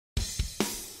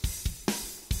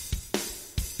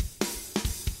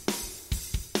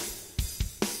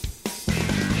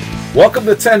Welcome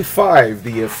to 10-5,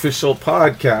 the official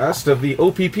podcast of the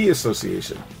OPP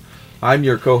Association. I'm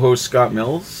your co-host, Scott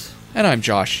Mills. And I'm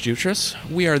Josh Jutras.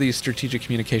 We are the Strategic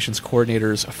Communications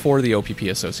Coordinators for the OPP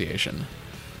Association.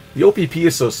 The OPP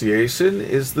Association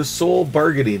is the sole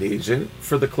bargaining agent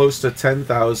for the close to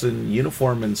 10,000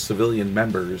 uniform and civilian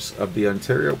members of the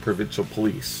Ontario Provincial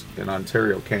Police in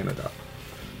Ontario, Canada.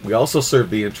 We also serve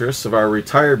the interests of our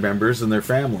retired members and their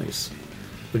families.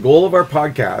 The goal of our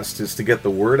podcast is to get the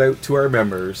word out to our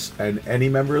members and any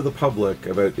member of the public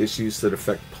about issues that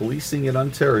affect policing in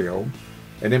Ontario,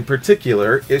 and in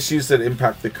particular, issues that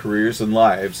impact the careers and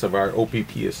lives of our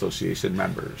OPP Association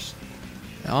members.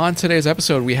 On today's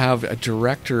episode, we have a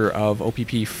Director of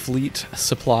OPP Fleet,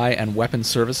 Supply, and Weapons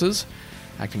Services,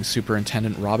 Acting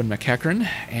Superintendent Robin McEachern,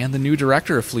 and the new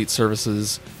Director of Fleet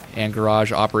Services and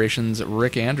Garage Operations,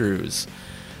 Rick Andrews.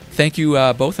 Thank you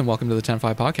both, and welcome to the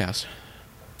 10-5 podcast.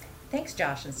 Thanks,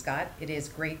 Josh and Scott. It is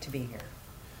great to be here.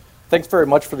 Thanks very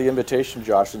much for the invitation,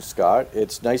 Josh and Scott.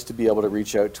 It's nice to be able to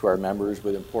reach out to our members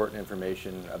with important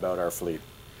information about our fleet.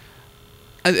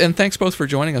 And thanks both for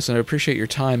joining us, and I appreciate your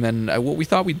time. And what we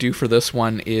thought we'd do for this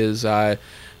one is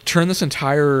turn this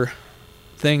entire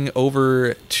thing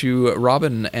over to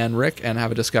Robin and Rick and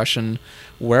have a discussion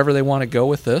wherever they want to go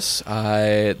with this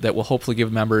that will hopefully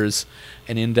give members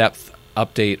an in-depth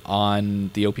update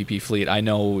on the OPP fleet. I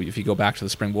know if you go back to the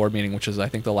spring board meeting, which is I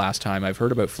think the last time I've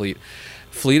heard about fleet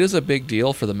is a big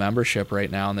deal for the membership right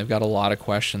now, and they've got a lot of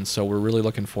questions, so we're really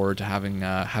looking forward to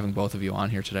having both of you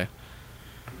on here today.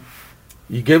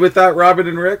 You good with that, Robin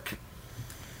and Rick?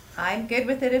 I'm good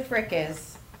with it if Rick is.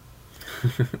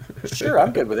 Sure,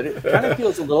 I'm good with it. It kind of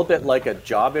feels a little bit like a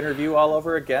job interview all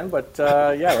over again, but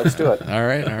yeah, let's do it. All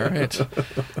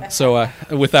right. So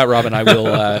with that, Robin,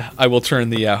 I will turn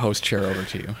the host chair over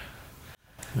to you.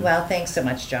 Well, thanks so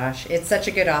much, Josh. It's such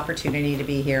a good opportunity to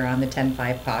be here on the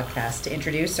 10-5 podcast to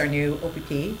introduce our new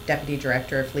OPP Deputy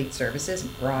Director of Fleet Services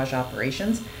and Garage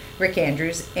Operations, Rick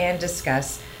Andrews, and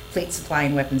discuss Fleet Supply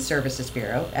and Weapons Services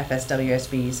Bureau,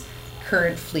 FSWSB's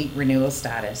current fleet renewal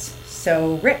status.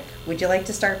 So, Rick, would you like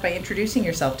to start by introducing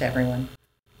yourself to everyone?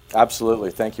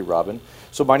 Absolutely. Thank you, Robin.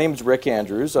 So my name is Rick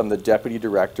Andrews. I'm the Deputy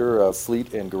Director of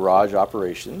Fleet and Garage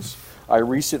Operations. I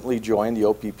recently joined the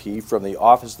OPP from the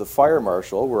Office of the Fire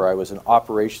Marshal, where I was an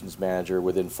Operations Manager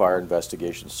within Fire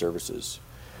Investigation Services.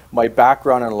 My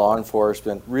background in law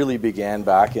enforcement really began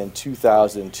back in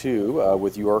 2002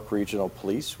 with York Regional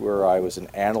Police, where I was an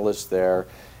analyst there.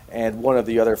 And one of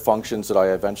the other functions that I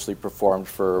eventually performed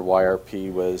for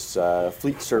YRP was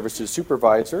Fleet Services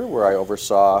Supervisor, where I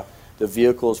oversaw the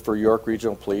vehicles for York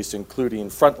Regional Police, including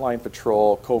frontline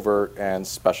patrol, covert, and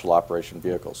special operation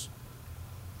vehicles.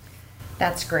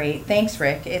 That's great. Thanks,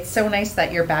 Rick. It's so nice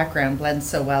that your background blends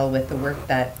so well with the work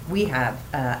that we have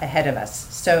ahead of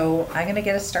us. So I'm going to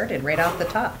get us started right off the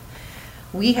top.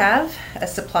 We have a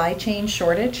supply chain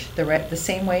shortage the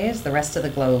same way as the rest of the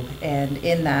globe, and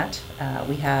in that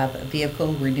we have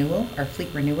vehicle renewal, or fleet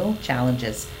renewal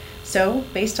challenges. So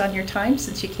based on your time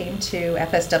since you came to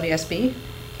FSWSB,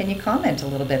 can you comment a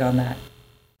little bit on that?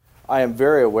 I am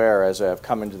very aware, as I have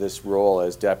come into this role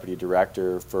as Deputy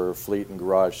Director for Fleet and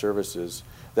Garage Services,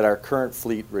 that our current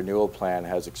fleet renewal plan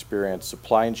has experienced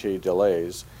supply chain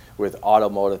delays with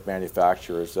automotive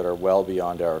manufacturers that are well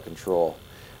beyond our control.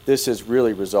 This has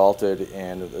really resulted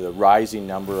in the rising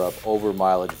number of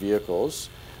over-mileage vehicles,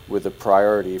 with the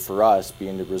priority for us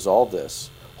being to resolve this.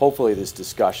 Hopefully this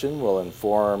discussion will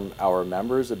inform our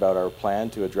members about our plan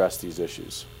to address these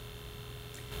issues.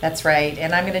 That's right,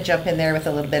 and I'm going to jump in there with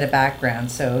a little bit of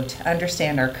background. So to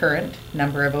understand our current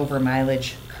number of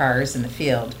over-mileage cars in the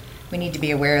field, we need to be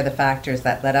aware of the factors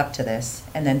that led up to this,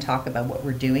 and then talk about what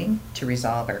we're doing to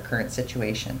resolve our current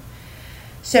situation.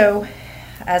 So,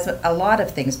 as a lot of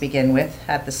things begin with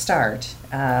at the start,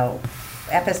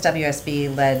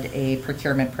 FSWSB led a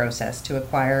procurement process to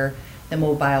acquire the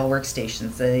mobile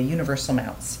workstations, the universal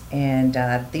mounts, and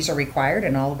these are required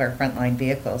in all of our frontline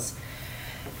vehicles.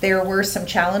 There were some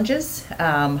challenges,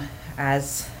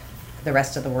 as the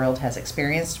rest of the world has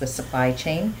experienced with supply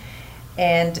chain,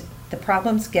 and the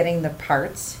problems getting the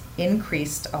parts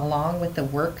increased along with the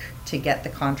work to get the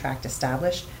contract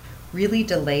established really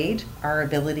delayed our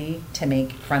ability to make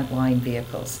frontline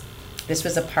vehicles. This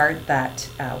was a part that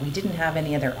we didn't have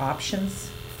any other options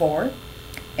for,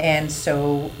 and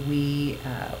so we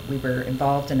were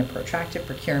involved in a protracted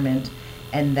procurement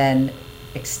and then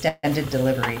extended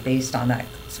delivery based on that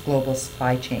global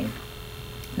supply chain.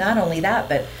 Not only that,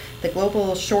 but the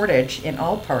global shortage in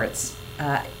all parts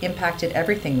impacted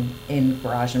everything in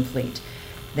garage and fleet.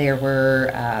 There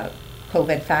were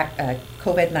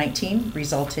COVID-19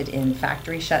 resulted in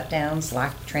factory shutdowns,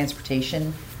 lack of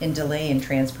transportation, in delay in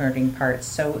transporting parts.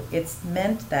 So it's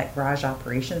meant that garage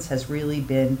operations has really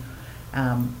been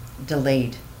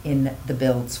delayed in the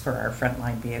builds for our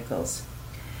frontline vehicles.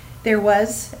 There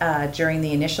was, during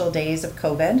the initial days of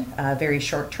COVID, a very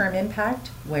short-term impact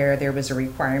where there was a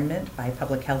requirement by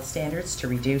public health standards to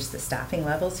reduce the staffing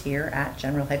levels here at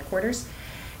General Headquarters.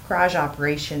 Garage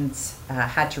operations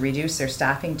had to reduce their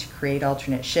staffing to create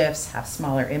alternate shifts, have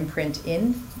smaller imprint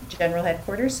in General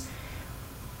Headquarters.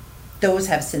 Those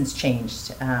have since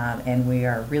changed, and we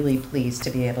are really pleased to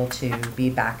be able to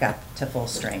be back up to full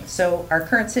strength. So our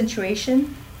current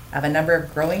situation of a number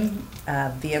of growing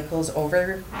vehicles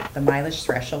over the mileage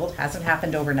threshold hasn't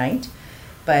happened overnight,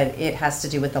 but it has to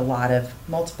do with a lot of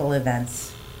multiple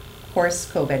events. Of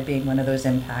course, COVID being one of those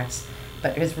impacts,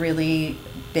 but has really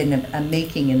been a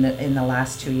making in the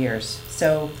last 2 years.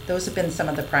 So those have been some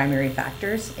of the primary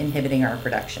factors inhibiting our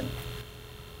production.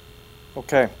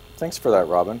 Okay, thanks for that,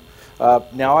 Robin.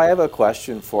 Now I have a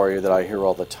question for you that I hear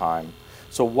all the time.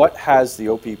 So what has the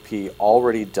OPP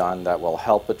already done that will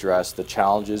help address the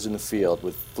challenges in the field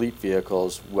with fleet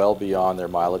vehicles well beyond their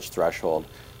mileage threshold,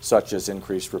 such as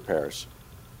increased repairs?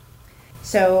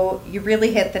 So you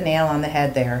really hit the nail on the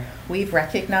head there. We've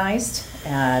recognized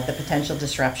the potential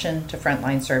disruption to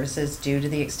frontline services due to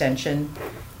the extension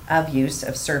of use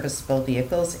of serviceable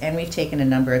vehicles, and we've taken a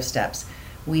number of steps.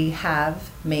 We have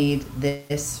made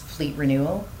this fleet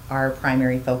renewal our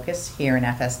primary focus here in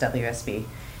FSWSB.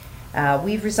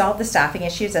 We've resolved the staffing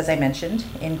issues, as I mentioned,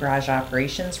 in garage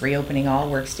operations, reopening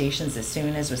all workstations as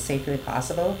soon as was safely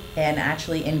possible, and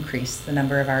actually increased the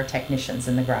number of our technicians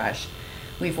in the garage.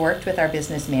 We've worked with our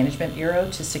Business Management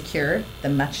Bureau to secure the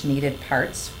much needed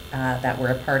parts that were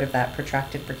a part of that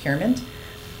protracted procurement,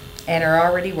 and are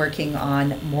already working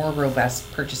on more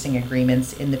robust purchasing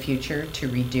agreements in the future to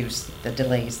reduce the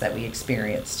delays that we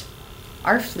experienced.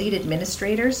 Our fleet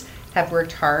administrators have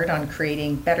worked hard on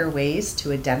creating better ways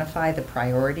to identify the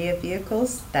priority of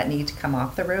vehicles that need to come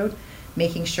off the road,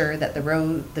 making sure that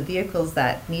the vehicles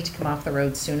that need to come off the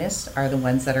road soonest are the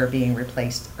ones that are being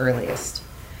replaced earliest.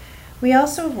 We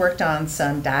also have worked on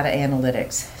some data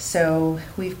analytics. So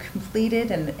we've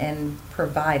completed and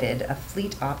provided a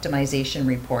fleet optimization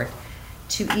report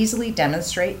to easily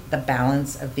demonstrate the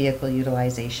balance of vehicle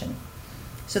utilization.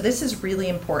 So this is really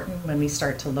important when we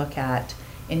start to look at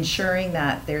ensuring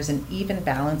that there's an even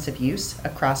balance of use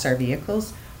across our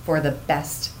vehicles for the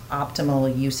best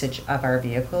optimal usage of our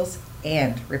vehicles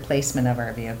and replacement of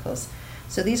our vehicles.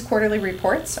 So these quarterly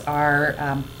reports are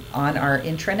on our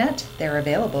intranet. They're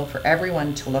available for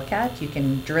everyone to look at. You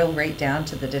can drill right down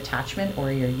to the detachment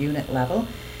or your unit level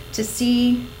to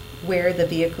see where the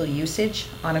vehicle usage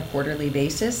on a quarterly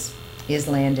basis is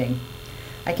landing.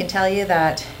 I can tell you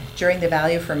that during the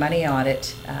value for money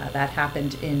audit that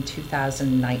happened in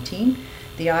 2019,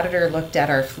 the auditor looked at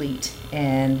our fleet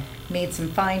and made some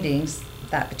findings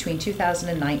that between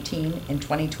 2019 and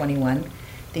 2021,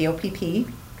 the OPP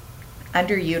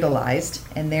underutilized,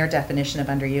 and their definition of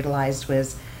underutilized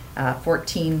was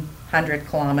 1,400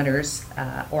 kilometers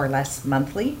or less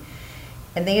monthly.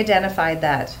 And they identified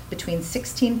that between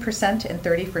 16% and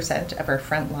 30% of our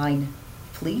frontline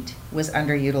fleet was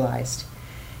underutilized.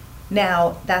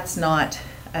 Now, that's not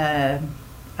a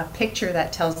picture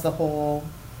that tells the whole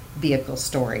vehicle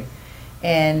story.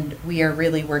 And we are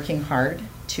really working hard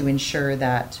to ensure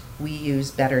that we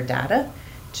use better data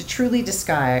to truly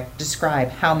describe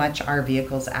how much our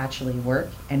vehicles actually work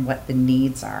and what the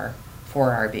needs are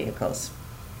for our vehicles.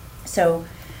 So,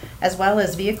 as well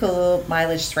as vehicle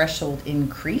mileage threshold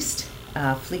increased,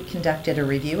 Fleet conducted a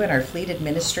review and our fleet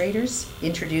administrators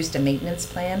introduced a maintenance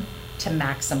plan to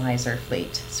maximize our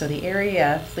fleet. So the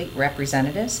area fleet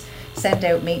representatives send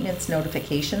out maintenance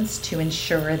notifications to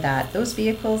ensure that those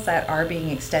vehicles that are being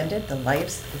extended, the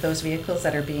lives of those vehicles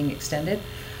that are being extended,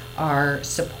 are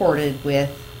supported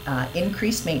with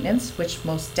increased maintenance, which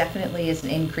most definitely is an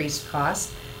increased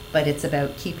cost, but it's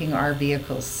about keeping our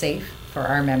vehicles safe for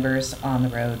our members on the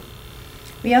road.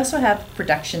 We also have a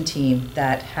production team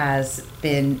that has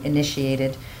been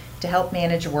initiated to help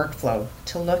manage workflow,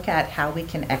 to look at how we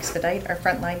can expedite our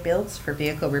frontline builds for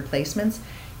vehicle replacements,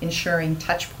 ensuring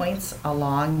touch points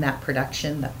along that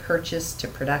production, that purchase to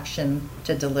production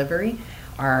to delivery,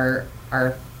 are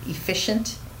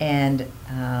efficient and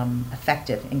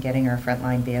effective in getting our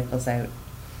frontline vehicles out.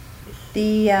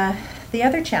 The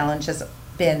other challenge has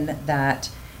been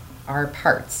that our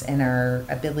parts and our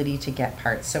ability to get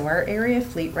parts. So our area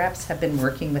fleet reps have been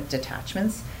working with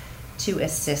detachments to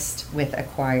assist with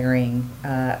acquiring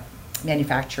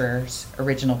manufacturers'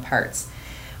 original parts.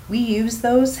 We use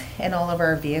those in all of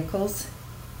our vehicles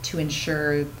to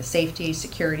ensure the safety,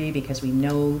 security, because we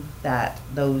know that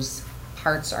those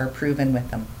parts are proven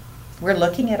with them. We're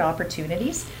looking at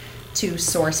opportunities to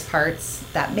source parts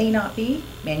that may not be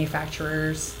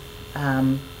manufacturers'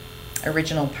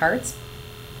 original parts,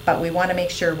 but we want to make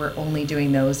sure we're only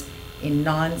doing those in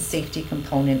non-safety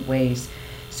component ways.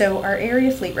 So our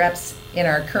area fleet reps in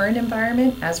our current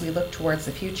environment, as we look towards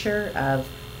the future of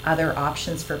other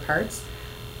options for parts,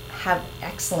 have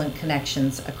excellent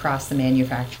connections across the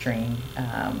manufacturing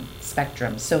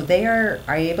spectrum. So they are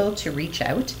able to reach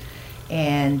out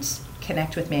and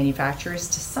connect with manufacturers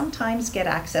to sometimes get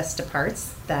access to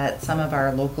parts that some of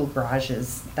our local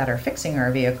garages that are fixing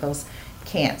our vehicles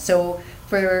can't. So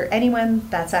for anyone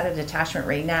that's at a detachment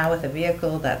right now with a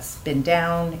vehicle that's been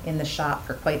down in the shop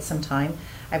for quite some time,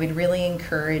 I would really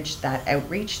encourage that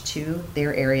outreach to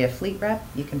their area fleet rep.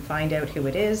 You can find out who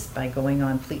it is by going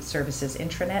on Fleet Services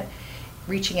intranet,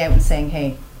 reaching out and saying,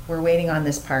 hey, we're waiting on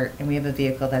this part and we have a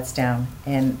vehicle that's down.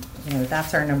 And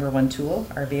that's our number one tool.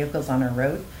 Our vehicle's on our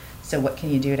road. So what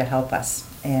can you do to help us?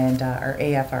 And our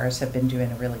AFRs have been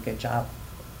doing a really good job.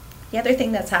 The other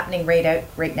thing that's happening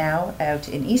right now out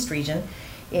in East Region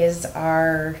is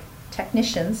our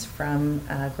technicians from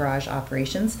garage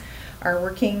operations are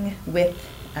working with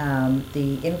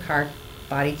the in-car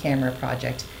body camera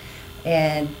project,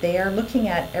 and they are looking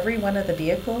at every one of the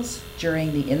vehicles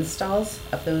during the installs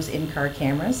of those in-car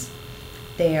cameras.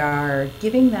 They are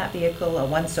giving that vehicle a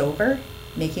once-over,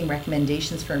 making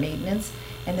recommendations for maintenance,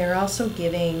 and they're also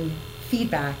giving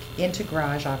feedback into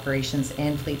garage operations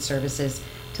and Fleet Services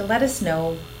to let us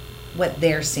know what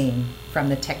they're seeing from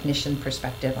the technician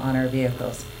perspective on our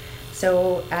vehicles.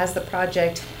 So as the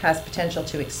project has potential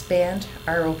to expand,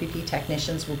 our OPP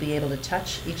technicians will be able to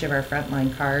touch each of our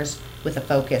frontline cars with a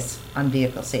focus on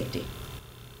vehicle safety.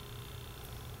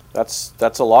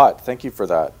 That's a lot. Thank you for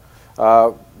that.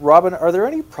 Robin, are there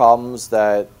any problems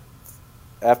that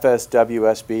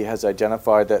FSWSB has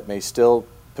identified that may still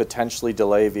potentially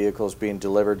delay vehicles being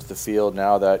delivered to the field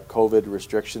now that COVID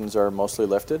restrictions are mostly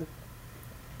lifted?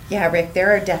 Yeah, Rick,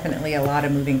 there are definitely a lot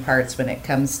of moving parts when it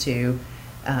comes to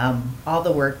all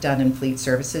the work done in Fleet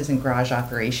Services and garage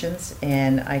operations.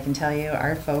 And I can tell you,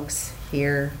 our folks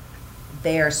here,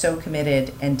 they are so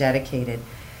committed and dedicated.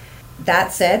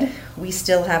 That said, we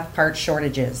still have part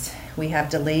shortages. We have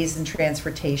delays in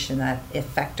transportation that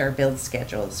affect our build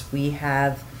schedules. We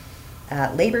have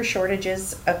labor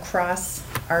shortages across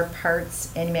our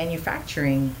parts and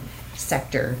manufacturing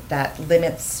sector that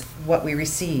limits what we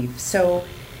receive. So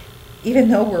even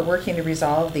though we're working to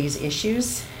resolve these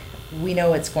issues, we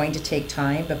know it's going to take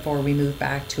time before we move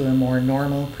back to a more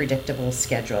normal, predictable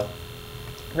schedule.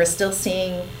 We're still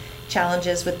seeing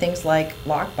challenges with things like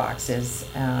lock boxes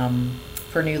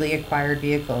for newly acquired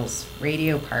vehicles,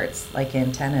 radio parts like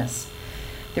antennas.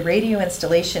 The radio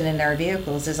installation in our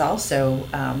vehicles is also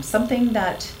something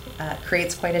that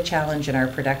creates quite a challenge in our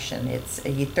production. It's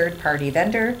a third-party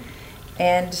vendor,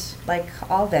 and like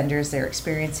all vendors, they're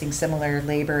experiencing similar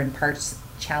labor and parts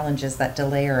challenges that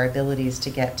delay our abilities to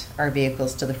get our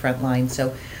vehicles to the front line.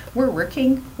 So we're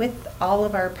working with all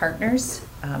of our partners.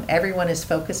 Everyone is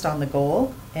focused on the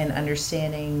goal and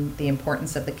understanding the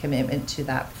importance of the commitment to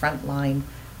that frontline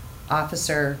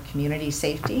officer community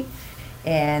safety,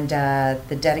 and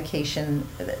the dedication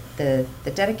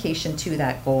to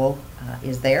that goal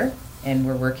is there, and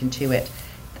we're working to it.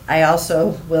 I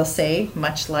also will say,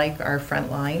 much like our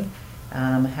frontline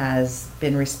has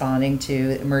been responding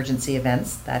to emergency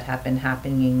events that have been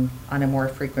happening on a more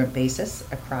frequent basis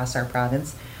across our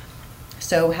province,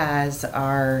 so has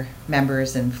our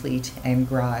members in Fleet and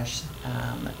Garage.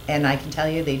 And I can tell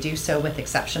you they do so with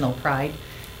exceptional pride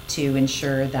to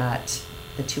ensure that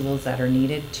the tools that are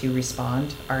needed to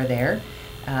respond are there.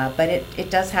 But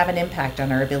it does have an impact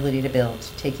on our ability to build,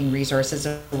 taking resources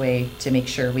away to make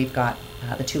sure we've got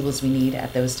the tools we need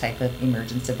at those type of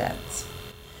emergency events.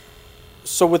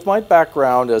 So with my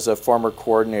background as a former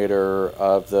coordinator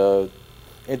of the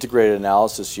Integrated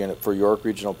Analysis Unit for York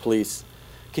Regional Police,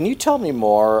 can you tell me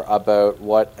more about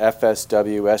what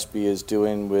FSWSB is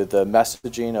doing with the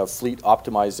messaging of fleet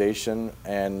optimization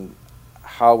and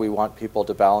how we want people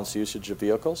to balance usage of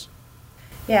vehicles?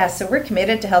 Yeah, so we're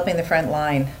committed to helping the front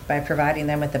line by providing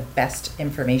them with the best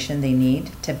information they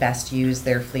need to best use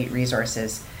their fleet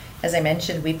resources. As I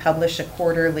mentioned, we publish a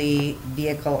quarterly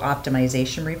vehicle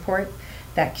optimization report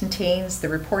that contains the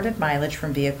reported mileage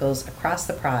from vehicles across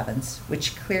the province,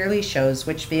 which clearly shows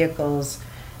which vehicles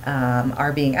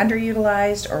are being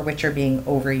underutilized or which are being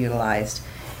overutilized.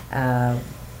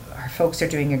 Our folks are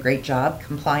doing a great job.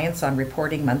 Compliance on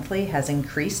reporting monthly has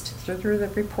increased through the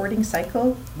reporting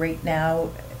cycle. Right now,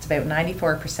 it's about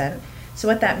 94%. So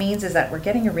what that means is that we're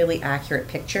getting a really accurate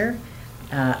picture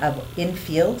of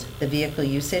in-field, the vehicle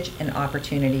usage, and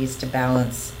opportunities to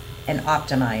balance and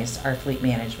optimize our fleet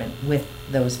management with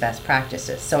those best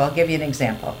practices. So I'll give you an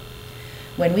example.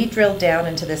 When we drilled down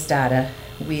into this data,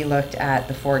 we looked at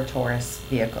the Ford Taurus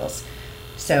vehicles.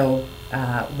 So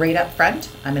right up front,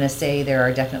 I'm going to say there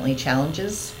are definitely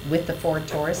challenges with the Ford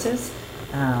Tauruses.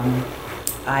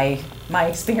 My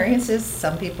experience is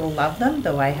some people love them,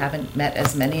 though I haven't met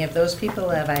as many of those people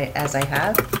as I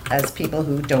have as people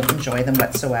who don't enjoy them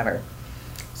whatsoever.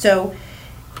 So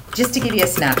just to give you a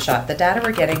snapshot, the data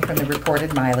we're getting from the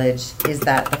reported mileage is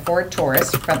that the Ford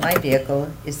Taurus frontline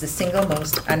vehicle is the single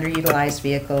most underutilized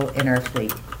vehicle in our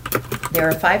fleet. There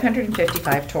are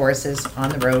 555 Tauruses on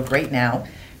the road right now,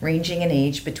 ranging in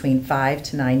age between 5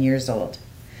 to 9 years old.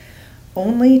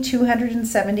 Only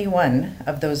 271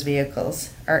 of those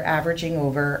vehicles are averaging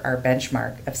over our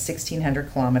benchmark of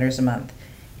 1,600 kilometers a month,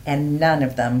 and none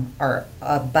of them are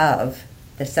above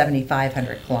the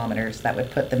 7,500 kilometers that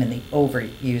would put them in the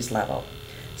overuse level.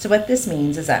 So what this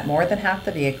means is that more than half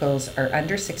the vehicles are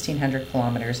under 1,600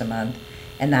 kilometers a month,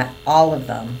 and that all of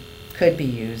them could be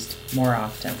used more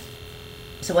often.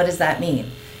 So what does that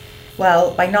mean?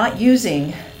 Well, by not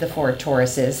using the Ford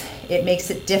Tauruses, it makes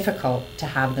it difficult to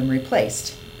have them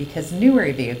replaced because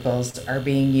newer vehicles are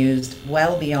being used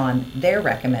well beyond their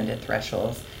recommended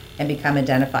thresholds and become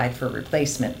identified for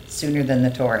replacement sooner than the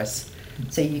Taurus.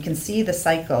 So you can see the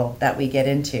cycle that we get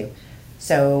into.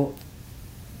 So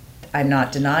I'm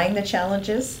not denying the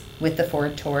challenges with the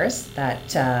Ford Taurus,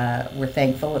 that we're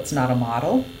thankful it's not a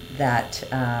model that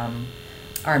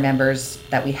our members,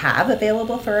 that we have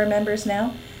available for our members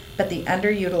now. But the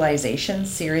underutilization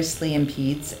seriously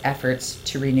impedes efforts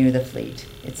to renew the fleet.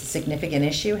 It's a significant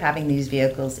issue having these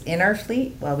vehicles in our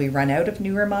fleet while we run out of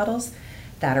newer models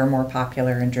that are more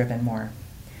popular and driven more.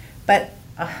 But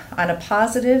on a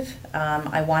positive,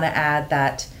 I want to add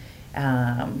that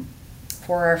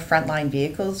for our frontline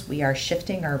vehicles, we are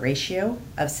shifting our ratio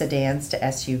of sedans to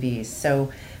SUVs.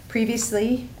 So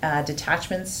previously,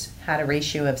 detachments had a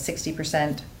ratio of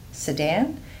 60%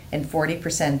 sedan and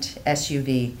 40%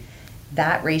 SUV.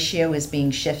 That ratio is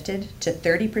being shifted to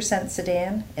 30%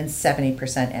 sedan and 70%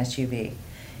 SUV.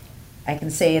 I can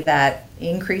say that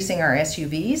increasing our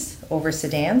SUVs over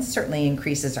sedans certainly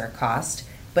increases our cost,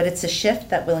 but it's a shift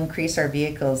that will increase our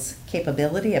vehicle's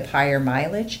capability of higher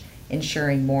mileage,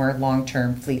 ensuring more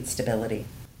long-term fleet stability.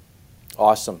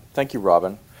 Awesome. Thank you,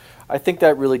 Robin. I think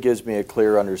that really gives me a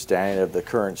clear understanding of the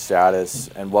current status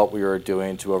and what we are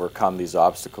doing to overcome these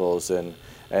obstacles and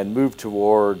move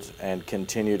towards and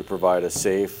continue to provide a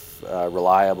safe,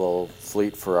 reliable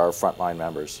fleet for our frontline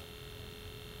members.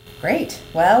 Great.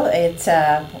 Well, it's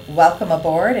welcome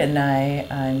aboard, and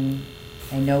I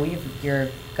know you've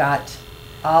got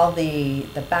all the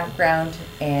background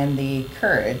and the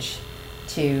courage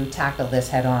to tackle this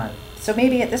head on. So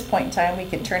maybe at this point in time, we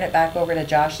could turn it back over to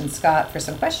Josh and Scott for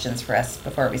some questions for us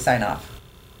before we sign off.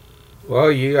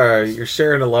 Well, you're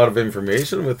sharing a lot of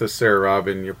information with us, Sarah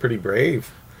Robin. You're pretty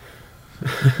brave.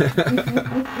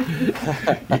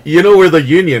 You know we're the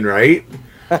union, right?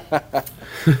 You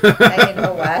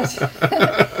know what?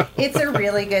 It's a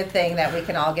really good thing that we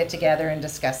can all get together and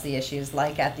discuss the issues,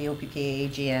 like at the OPPA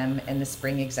AGM and the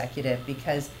spring executive,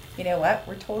 because you know what?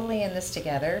 We're totally in this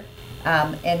together,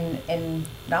 and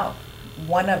not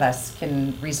one of us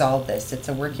can resolve this. It's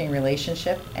a working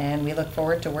relationship, and we look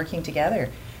forward to working together.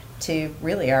 To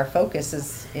really, our focus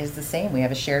is the same. We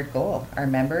have a shared goal: our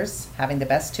members having the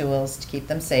best tools to keep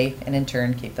them safe, and in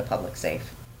turn keep the public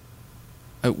safe.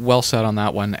 Well said on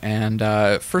that one. And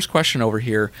first question over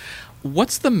here.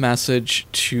 What's the message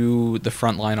to the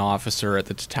frontline officer at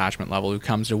the detachment level who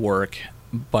comes to work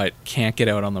but can't get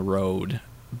out on the road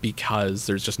because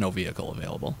there's just no vehicle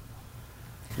available?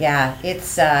 Yeah,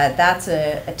 it's that's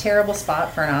a terrible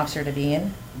spot for an officer to be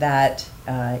in that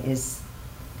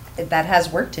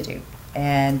has work to do.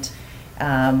 And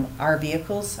our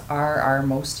vehicles are our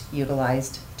most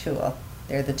utilized tool.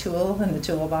 They're the tool in the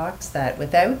toolbox that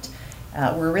without,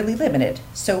 we're really limited.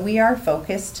 So we are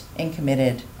focused and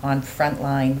committed on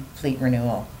frontline fleet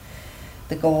renewal.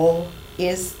 The goal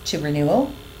is to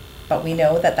renewal, but we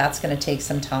know that that's going to take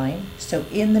some time. So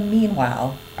in the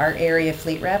meanwhile, our area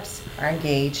fleet reps are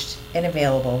engaged and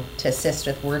available to assist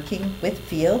with working with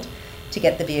field to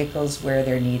get the vehicles where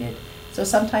they're needed. So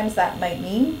sometimes that might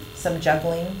mean some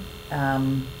juggling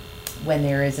when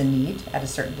there is a need at a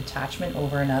certain detachment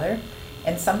over another.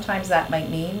 And sometimes that might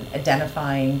mean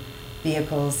identifying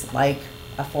vehicles like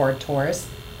a Ford Taurus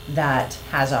that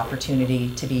has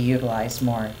opportunity to be utilized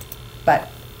more. But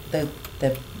the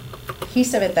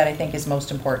piece of it that I think is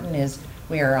most important is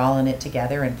we are all in it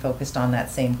together and focused on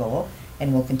that same goal,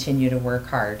 and we'll continue to work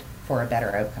hard for a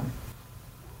better outcome.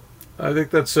 I think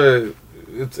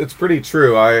it's pretty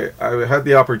true. I had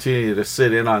the opportunity to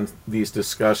sit in on these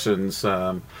discussions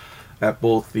at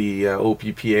both the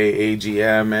OPPA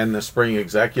AGM and the spring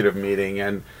executive meeting,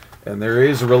 and there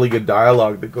is a really good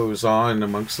dialogue that goes on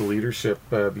amongst the leadership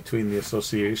between the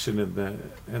association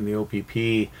and the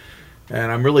OPP. And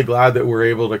I'm really glad that we're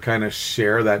able to kind of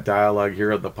share that dialogue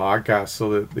here at the podcast,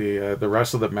 so that the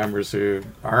rest of the members who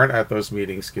aren't at those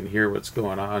meetings can hear what's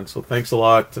going on. So thanks a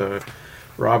lot,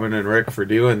 Robin and Rick, for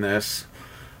doing this.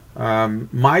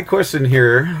 My question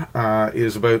here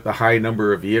is about the high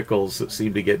number of vehicles that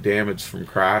seem to get damaged from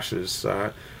crashes.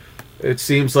 It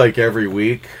seems like every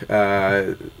week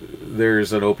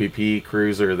there's an OPP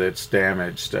cruiser that's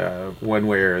damaged one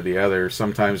way or the other.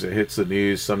 Sometimes it hits the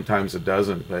news, sometimes it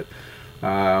doesn't. But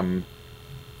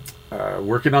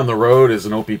working on the road as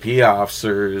an OPP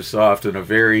officer is often a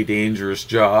very dangerous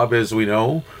job, as we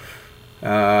know.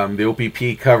 The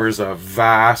OPP covers a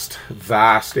vast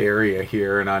area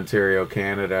here in Ontario,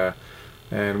 Canada,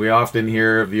 and we often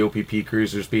hear of the OPP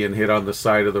cruisers being hit on the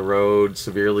side of the road,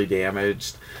 severely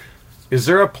damaged. Is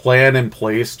there a plan in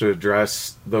place to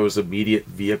address those immediate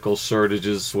vehicle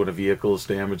shortages when a vehicle is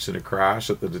damaged in a crash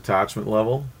at the detachment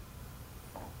level?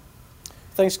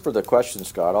 Thanks for the question,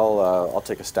 Scott. I'll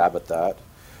take a stab at that.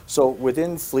 So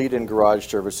within Fleet and Garage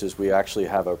Services, we actually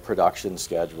have a production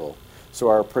schedule. So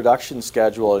our production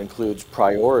schedule includes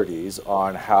priorities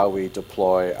on how we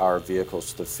deploy our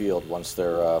vehicles to the field once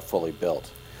they're fully built.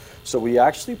 So we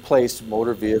actually place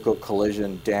motor vehicle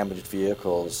collision damaged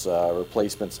vehicles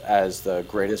replacements as the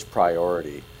greatest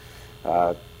priority.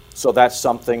 So that's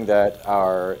something that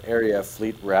our area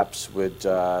fleet reps would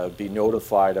be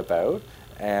notified about,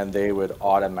 and they would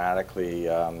automatically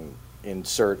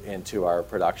insert into our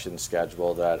production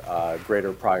schedule that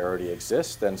greater priority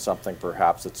exists than something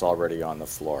perhaps that's already on the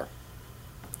floor.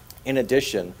 In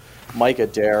addition, Mike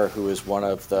Adair, who is one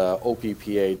of the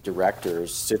OPPA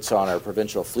directors, sits on our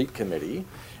provincial fleet committee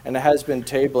and has been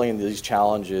tabling these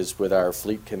challenges with our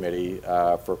fleet committee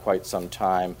for quite some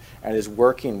time, and is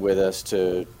working with us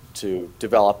to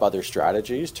develop other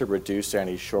strategies to reduce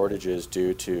any shortages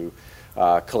due to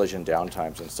collision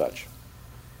downtimes and such.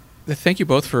 Thank you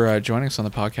both for joining us on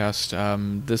the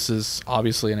podcast. This is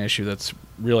obviously an issue that's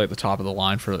really at the top of the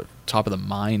line, for top of the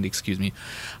mind,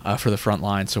 for the front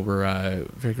line. So we're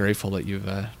very grateful that you've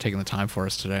taken the time for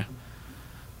us today.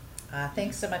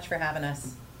 Thanks so much for having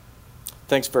us.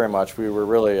 Thanks very much. We were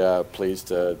really pleased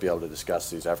to be able to discuss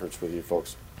these efforts with you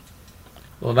folks.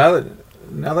 Well,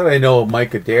 now that I know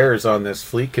Mike Adair is on this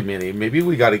fleet committee, maybe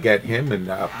we got to get him and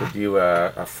to do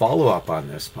a follow-up on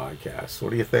this podcast. What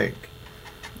do you think?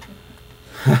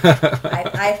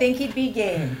 I think he'd be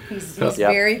game. He's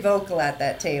very vocal at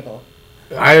that table.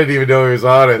 I didn't even know he was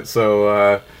on it.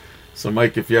 So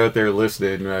Mike, if you're out there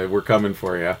listening, we're coming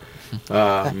for you.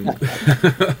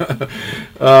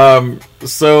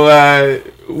 So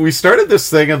we started this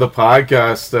thing on the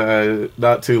podcast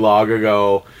not too long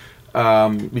ago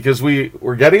because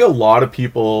we're getting a lot of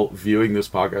people viewing this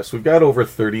podcast. We've got over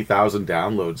 30,000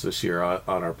 downloads this year on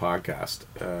our podcast.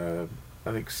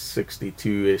 I think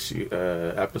 62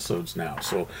 episodes now.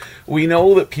 So we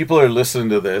know that people are listening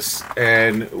to this,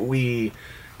 and we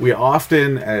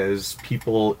often, as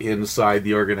people inside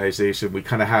the organization, we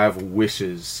kind of have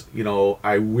wishes. You know,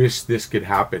 I wish this could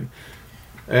happen.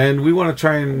 And we want to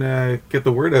try and get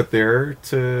the word out there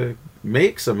to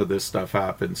make some of this stuff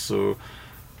happen. So,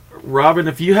 Robin,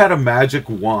 if you had a magic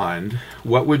wand,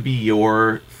 what would be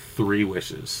your 3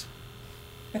 wishes?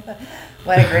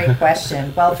 What a great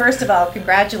question. Well, first of all,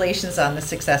 congratulations on the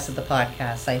success of the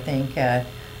podcast. I think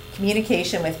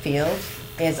communication with field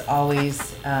is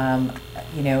always,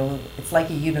 it's like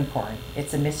a unicorn.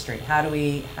 It's a mystery. How do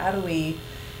we,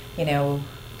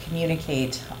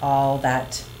 communicate all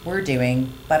that we're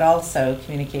doing, but also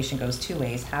communication goes 2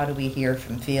 ways. How do we hear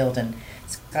from field? And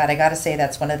Scott, I got to say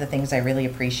that's one of the things I really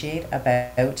appreciate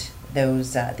about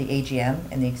those the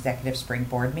AGM and the Executive Spring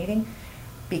Board meeting,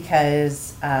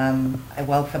 because I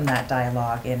welcome that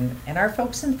dialogue. And our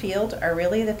folks in field are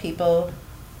really the people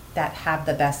that have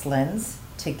the best lens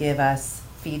to give us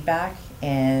feedback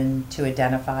and to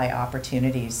identify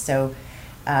opportunities. So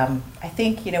I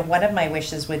think, one of my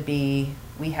wishes would be,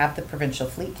 we have the Provincial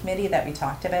Fleet Committee that we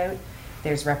talked about.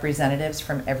 There's representatives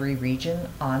from every region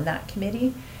on that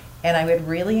committee. And I would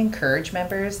really encourage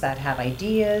members that have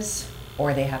ideas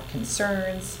or they have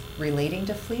concerns relating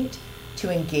to fleet to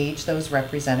engage those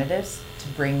representatives, to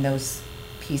bring those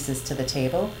pieces to the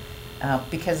table,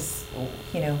 because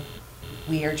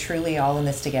we are truly all in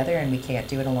this together and we can't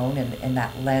do it alone, and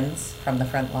that lens from the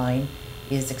front line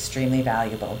is extremely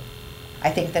valuable. I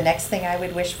think the next thing I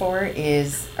would wish for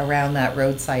is around that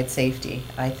roadside safety.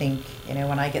 I think,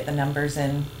 when I get the numbers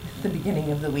in the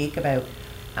beginning of the week about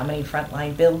how many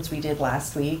frontline builds we did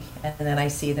last week, and then I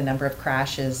see the number of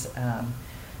crashes,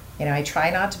 I try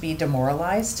not to be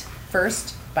demoralized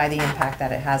first by the impact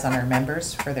that it has on our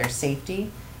members for their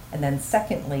safety, and then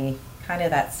secondly, kind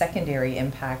of that secondary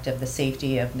impact of the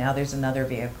safety of now there's another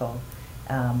vehicle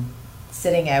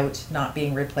sitting out, not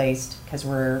being replaced because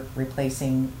we're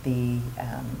replacing the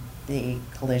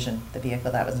collision, the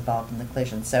vehicle that was involved in the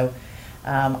collision. So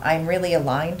I'm really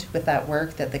aligned with that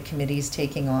work that the committee's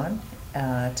taking on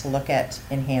to look at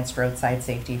enhanced roadside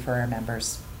safety for our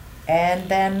members. And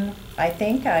then I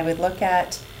think I would look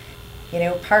at,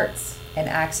 parts and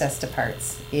access to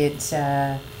parts. It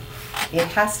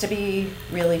has to be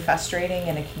really frustrating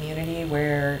in a community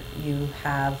where you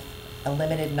have a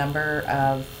limited number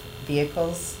of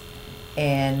vehicles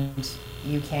and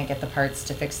you can't get the parts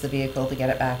to fix the vehicle to get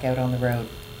it back out on the road.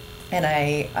 And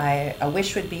a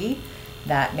wish would be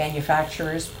that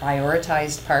manufacturers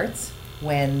prioritized parts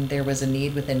when there was a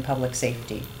need within public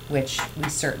safety, which we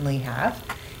certainly have.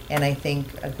 And I think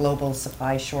a global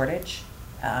supply shortage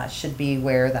should be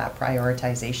where that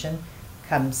prioritization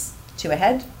comes to a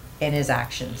head and is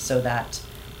actioned, so that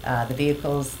the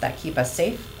vehicles that keep us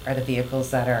safe are the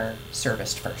vehicles that are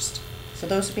serviced first. So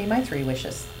those would be my 3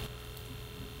 wishes.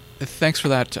 Thanks for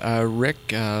that,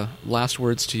 Rick. Last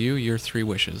words to you, your 3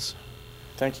 wishes.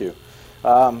 Thank you.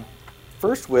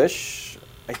 First wish,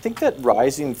 I think that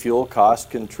rising fuel costs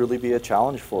can truly be a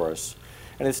challenge for us.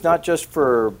 And it's not just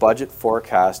for budget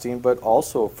forecasting, but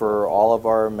also for all of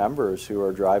our members who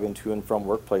are driving to and from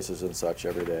workplaces and such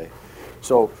every day.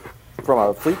 So from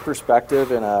a fleet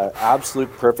perspective, in an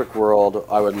absolute perfect world,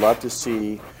 I would love to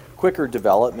see quicker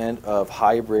development of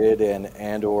hybrid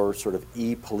and or sort of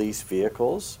e-police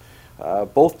vehicles,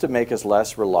 both to make us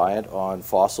less reliant on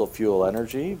fossil fuel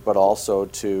energy, but also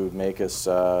to make us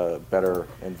a better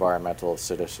environmental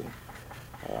citizen.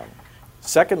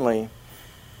 Secondly,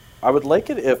 I would like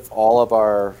it if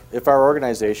our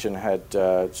organization had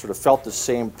sort of felt the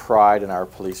same pride in our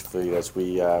police fleet as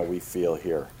we feel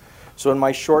here. So in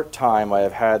my short time, I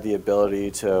have had the ability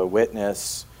to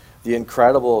witness the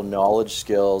incredible knowledge,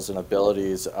 skills, and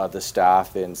abilities of the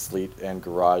staff in fleet and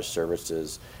garage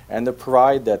services, and the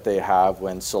pride that they have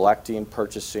when selecting,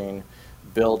 purchasing,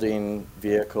 building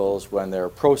vehicles, when they're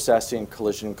processing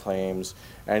collision claims,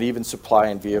 and even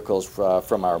supplying vehicles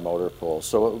from our motor pool.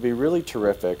 So it would be really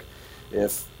terrific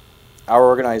if our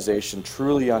organization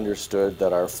truly understood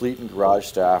that our fleet and garage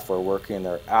staff are working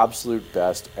their absolute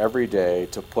best every day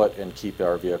to put and keep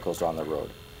our vehicles on the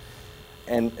road.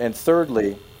 And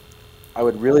thirdly, I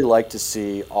would really like to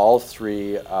see all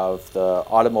 3 of the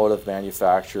automotive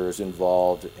manufacturers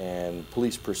involved in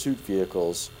police pursuit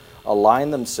vehicles align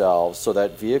themselves so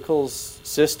that vehicles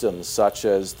systems such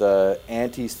as the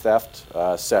anti-theft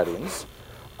settings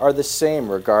are the same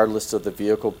regardless of the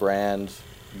vehicle brand,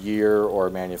 year, or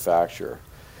manufacturer.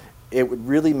 It would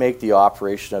really make the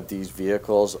operation of these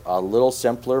vehicles a little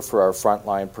simpler for our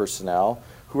frontline personnel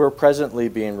who are presently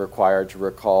being required to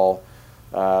recall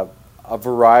a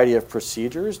variety of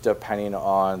procedures depending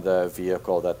on the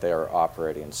vehicle that they are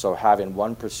operating. So having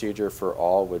one procedure for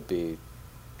all would be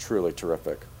truly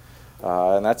terrific.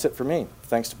 And that's it for me.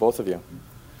 Thanks to both of you.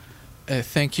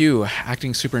 Thank you.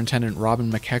 Acting Superintendent Robin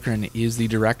McEachran is the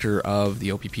Director of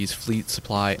the OPP's Fleet,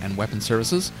 Supply, and Weapons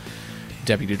Services.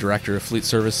 Deputy Director of Fleet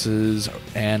Services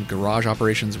and Garage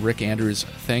Operations, Rick Andrews,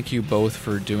 thank you both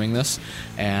for doing this.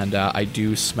 And I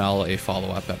do smell a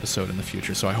follow-up episode in the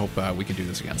future, so I hope we can do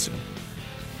this again soon.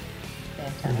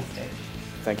 Fantastic.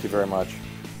 Thank you very much.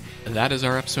 That is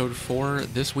our episode for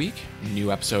this week.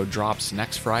 New episode drops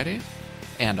next Friday,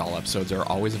 and all episodes are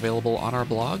always available on our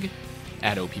blog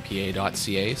at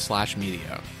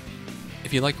oppa.ca/media.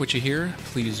 If you like what you hear,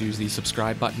 please use the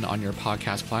subscribe button on your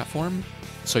podcast platform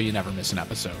so you never miss an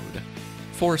episode.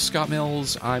 For Scott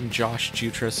Mills, I'm Josh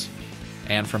Jutras,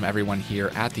 and from everyone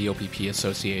here at the OPP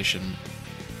Association,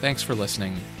 thanks for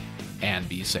listening, and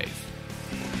be safe.